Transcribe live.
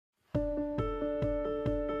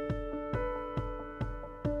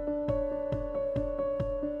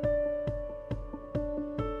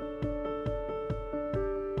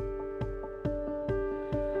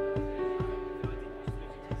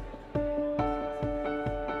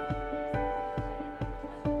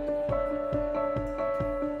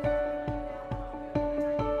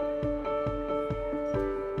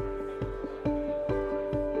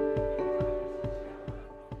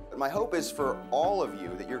my hope is for all of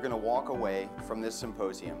you that you're going to walk away from this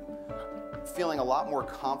symposium feeling a lot more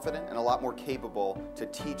confident and a lot more capable to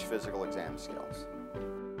teach physical exam skills.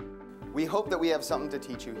 We hope that we have something to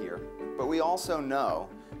teach you here, but we also know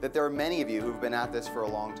that there are many of you who've been at this for a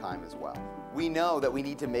long time as well. We know that we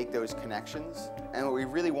need to make those connections, and we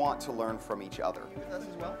really want to learn from each other.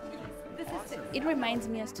 It reminds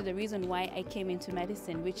me as to the reason why I came into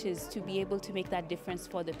medicine, which is to be able to make that difference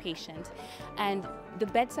for the patient. And the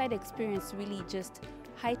bedside experience really just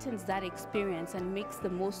heightens that experience and makes the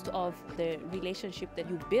most of the relationship that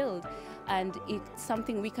you build, and it's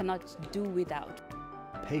something we cannot do without.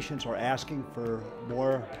 Patients are asking for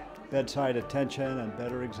more bedside attention and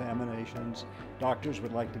better examinations. Doctors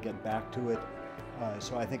would like to get back to it,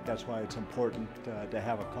 so I think that's why it's important to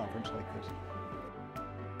have a conference like this.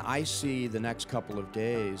 I see the next couple of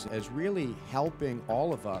days as really helping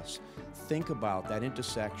all of us think about that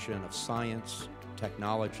intersection of science,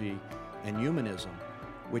 technology, and humanism,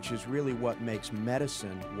 which is really what makes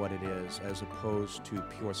medicine what it is, as opposed to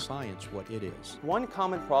pure science what it is. One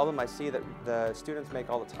common problem I see that the students make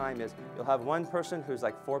all the time is you'll have one person who's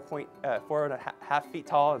like 4.5 feet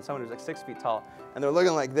tall and someone who's like 6 feet tall, and they're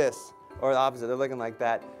looking like this, or the opposite, they're looking like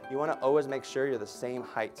that. You want to always make sure you're the same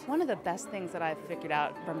height. One of the best things that I've figured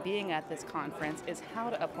out from being at this conference is how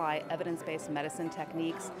to apply evidence-based medicine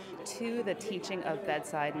techniques to the teaching of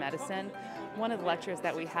bedside medicine. One of the lectures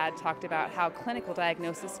that we had talked about how clinical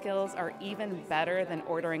diagnosis skills are even better than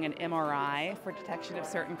ordering an MRI for detection of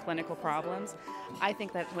certain clinical problems. I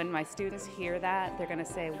think that when my students hear that, they're going to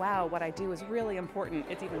say, wow, what I do is really important.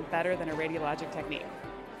 It's even better than a radiologic technique.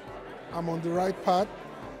 I'm on the right path.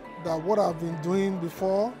 That what I've been doing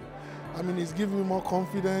before, it's giving me more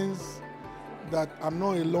confidence that I'm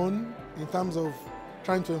not alone in terms of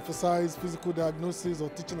trying to emphasize physical diagnosis or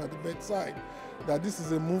teaching at the bedside. That this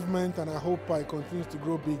is a movement, and I hope I continue to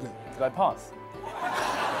grow bigger. Did I pause?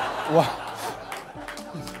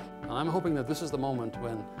 I'm hoping that this is the moment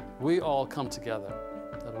when we all come together,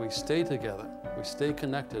 that we stay together, we stay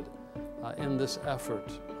connected in this effort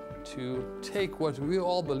to take what we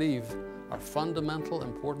all believe are fundamental,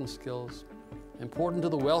 important skills, important to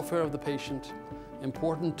the welfare of the patient,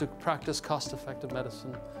 important to practice cost-effective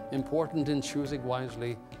medicine, important in choosing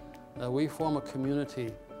wisely. We form a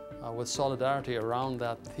community with solidarity around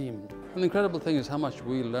that theme. An incredible thing is how much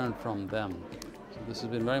we learn from them. So this has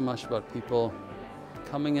been very much about people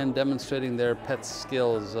coming in, demonstrating their pet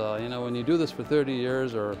skills. When you do this for 30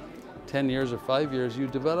 years or 10 years or 5 years, you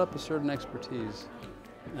develop a certain expertise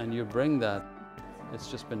and you bring that. It's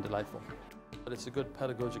just been delightful. But it's a good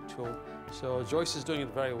pedagogic tool. So Joyce is doing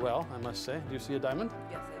it very well, I must say. Do you see a diamond?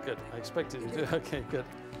 Yes. Good. I expected you to. Okay, good.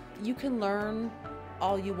 You can learn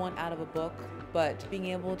all you want out of a book, but being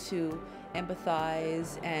able to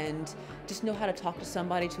empathize and just know how to talk to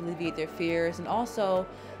somebody to alleviate their fears. And also,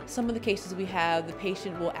 some of the cases we have, the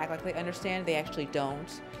patient will act like they understand, they actually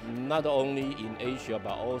don't. Not only in Asia,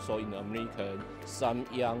 but also in America, some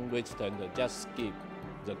young residents just skip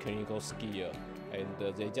the clinical skill and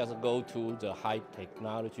they just go to the high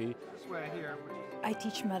technology. I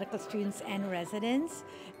teach medical students and residents,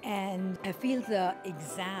 and I feel the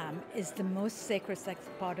exam is the most sacred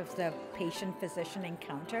part of the patient-physician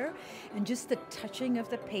encounter, and just the touching of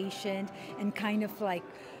the patient and kind of like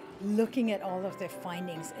looking at all of their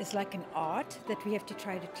findings is like an art that we have to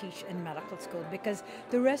try to teach in medical school, because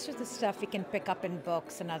the rest of the stuff we can pick up in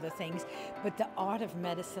books and other things, but the art of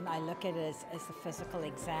medicine, I look at it as the physical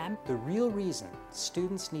exam. The real reason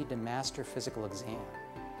students need to master physical exam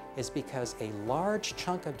is because a large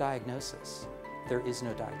chunk of diagnosis, there is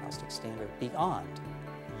no diagnostic standard beyond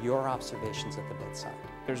your observations at the bedside.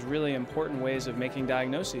 There's really important ways of making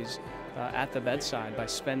diagnoses at the bedside by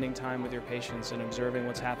spending time with your patients and observing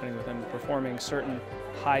what's happening with them, performing certain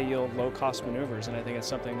high-yield, low-cost maneuvers, and I think it's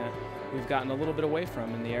something that we've gotten a little bit away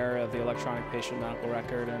from in the era of the electronic patient medical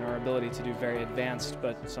record and our ability to do very advanced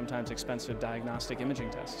but sometimes expensive diagnostic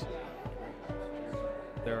imaging tests.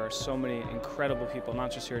 There are so many incredible people,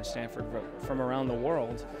 not just here at Stanford, but from around the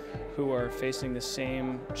world, who are facing the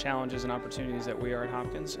same challenges and opportunities that we are at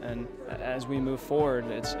Hopkins. And as we move forward,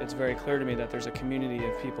 it's very clear to me that there's a community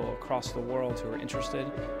of people across the world who are interested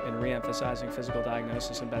in re-emphasizing physical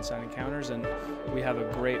diagnosis and bedside encounters, and we have a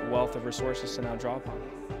great wealth of resources to now draw upon.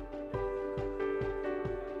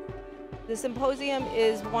 The symposium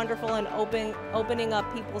is wonderful in opening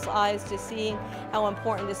up people's eyes to seeing how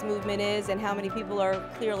important this movement is and how many people are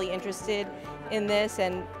clearly interested in this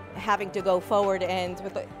and having to go forward, and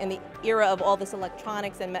in the era of all this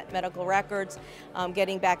electronics and medical records,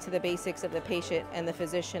 getting back to the basics of the patient and the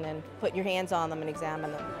physician and put your hands on them and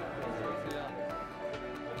examine them.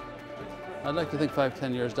 I'd like to think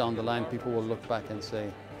 5-10 years down the line, people will look back and say,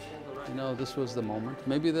 you know, this was the moment.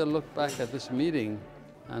 Maybe they'll look back at this meeting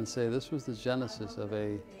and say this was the genesis of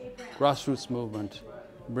a grassroots movement,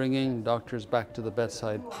 bringing doctors back to the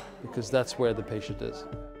bedside, because that's where the patient is.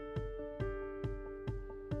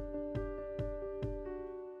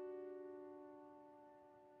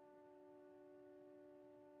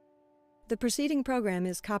 The preceding program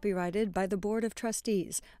is copyrighted by the Board of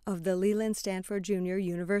Trustees of the Leland Stanford Junior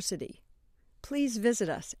University. Please visit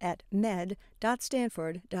us at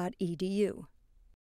med.stanford.edu.